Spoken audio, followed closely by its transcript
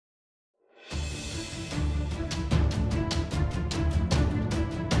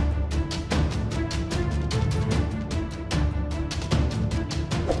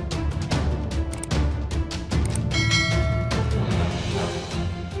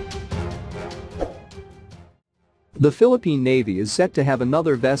The Philippine Navy is set to have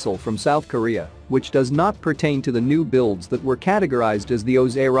another vessel from South Korea, which does not pertain to the new builds that were categorized as the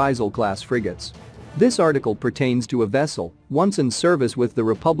Jose Rizal-class frigates. This article pertains to a vessel, once in service with the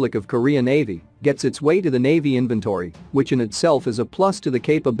Republic of Korea Navy, gets its way to the Navy inventory, which in itself is a plus to the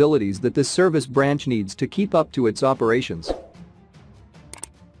capabilities that this service branch needs to keep up to its operations.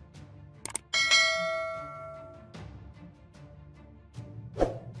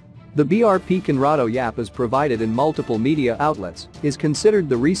 The BRP Conrado Yap, as provided in multiple media outlets, is considered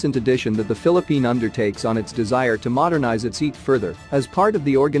the recent addition that the Philippine undertakes on its desire to modernize its fleet further as part of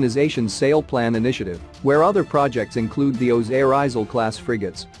the organization's sail plan initiative, where other projects include the Jose Rizal-class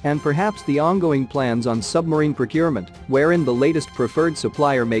frigates and perhaps the ongoing plans on submarine procurement, wherein the latest preferred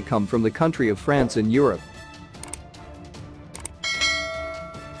supplier may come from the country of France in Europe.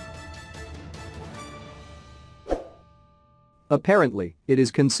 Apparently, it is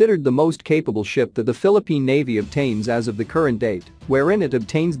considered the most capable ship that the Philippine Navy obtains as of the current date, wherein it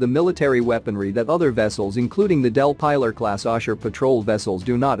obtains the military weaponry that other vessels including the Del Pilar-class offshore patrol vessels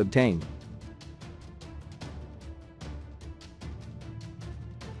do not obtain.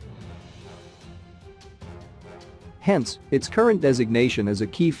 Hence, its current designation as a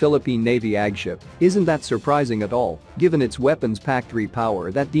key Philippine Navy AG ship isn't that surprising at all, given its weapons-packed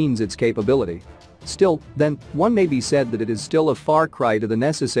power that deans its capability. Still, then, one may be said that it is still a far cry to the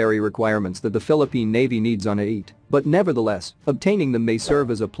necessary requirements that the Philippine Navy needs on it, but nevertheless, obtaining them may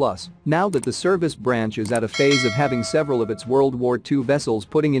serve as a plus, now that the service branch is at a phase of having several of its World War II vessels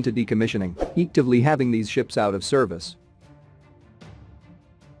putting into decommissioning, actively having these ships out of service.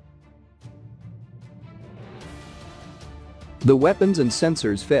 The weapons and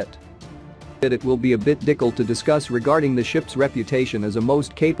sensors fit. It will be a bit difficult to discuss regarding the ship's reputation as a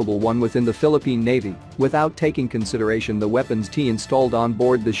most capable one within the Philippine Navy without taking consideration the weapons installed on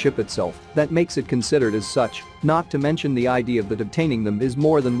board the ship itself that makes it considered as such, not to mention the idea that obtaining them is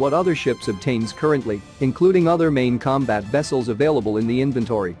more than what other ships obtains currently, including other main combat vessels available in the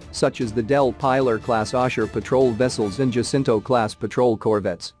inventory, such as the Del Pilar-class offshore patrol vessels and Jacinto-class patrol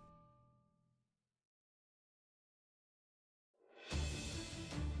corvettes.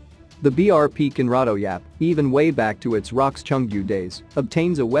 The BRP Conrado Yap, even way back to its Rox Chungju days,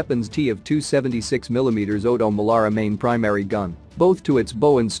 obtains a weapons of 276mm Oto Malara main primary gun, both to its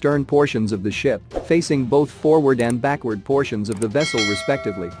bow and stern portions of the ship, facing both forward and backward portions of the vessel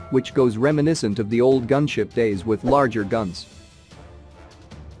respectively, which goes reminiscent of the old gunship days with larger guns.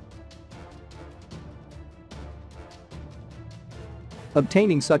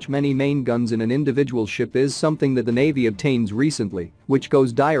 Obtaining such many main guns in an individual ship is something that the Navy obtains recently, which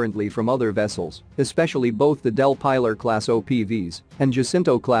goes differently from other vessels, especially both the Del Pilar-class OPVs and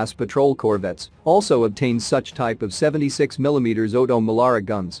Jacinto-class patrol corvettes also obtain such type of 76mm Oto Malara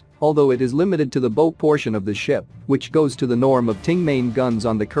guns, although it is limited to the bow portion of the ship, which goes to the norm of Ting main guns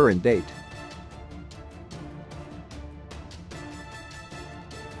on the current date.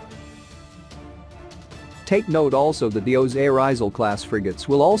 Take note also that the Jose Rizal-class frigates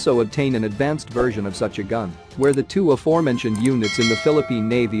will also obtain an advanced version of such a gun, where the two aforementioned units in the Philippine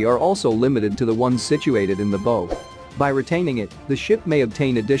Navy are also limited to the ones situated in the bow. By retaining it, the ship may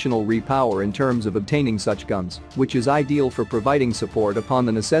obtain additional repower in terms of obtaining such guns, which is ideal for providing support upon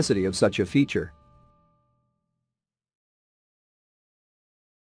the necessity of such a feature.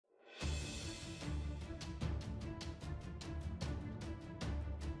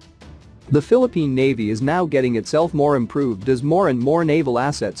 The Philippine Navy is now getting itself more improved as more and more naval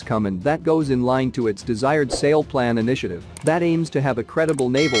assets come in. That goes in line to its desired sail plan initiative that aims to have a credible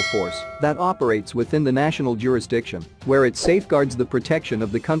naval force that operates within the national jurisdiction, where it safeguards the protection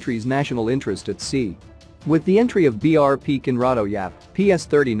of the country's national interest at sea. With the entry of BRP Conrado Yap,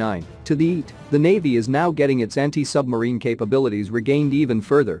 PS-39, to the Navy is now getting its anti-submarine capabilities regained even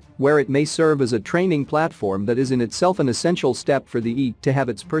further, where it may serve as a training platform that is in itself an essential step for the to have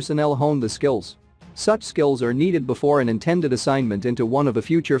its personnel hone the skills. Such skills are needed before an intended assignment into one of a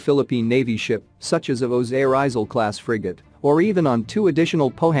future Philippine Navy ship, such as a Jose Rizal-class frigate, or even on 2 additional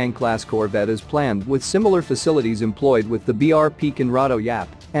Pohang-class corvette as planned, with similar facilities employed with the BRP Conrado Yap,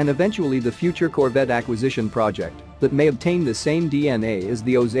 and eventually the future corvette acquisition project that may obtain the same DNA as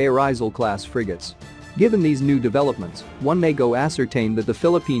the Jose Rizal-class frigates. Given these new developments, one may go ascertain that the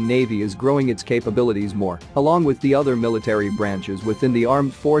Philippine Navy is growing its capabilities more, along with the other military branches within the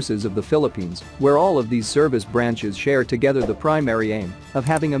armed forces of the Philippines, where all of these service branches share together the primary aim of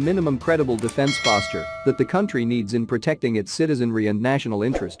having a minimum credible defense posture that the country needs in protecting its citizenry and national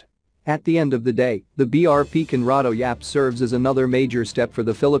interest. At the end of the day, the BRP Conrado Yap serves as another major step for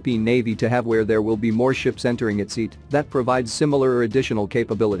the Philippine Navy to have where there will be more ships entering its fleet that provides similar or additional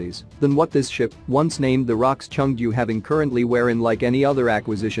capabilities than what this ship, once named the Rox Chungju, having currently, wherein like any other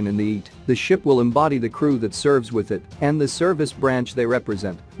acquisition in the fleet, the ship will embody the crew that serves with it and the service branch they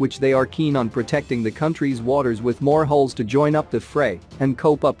represent, which they are keen on protecting the country's waters with more hulls to join up the fray and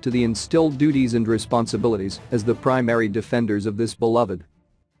cope up to the instilled duties and responsibilities as the primary defenders of this beloved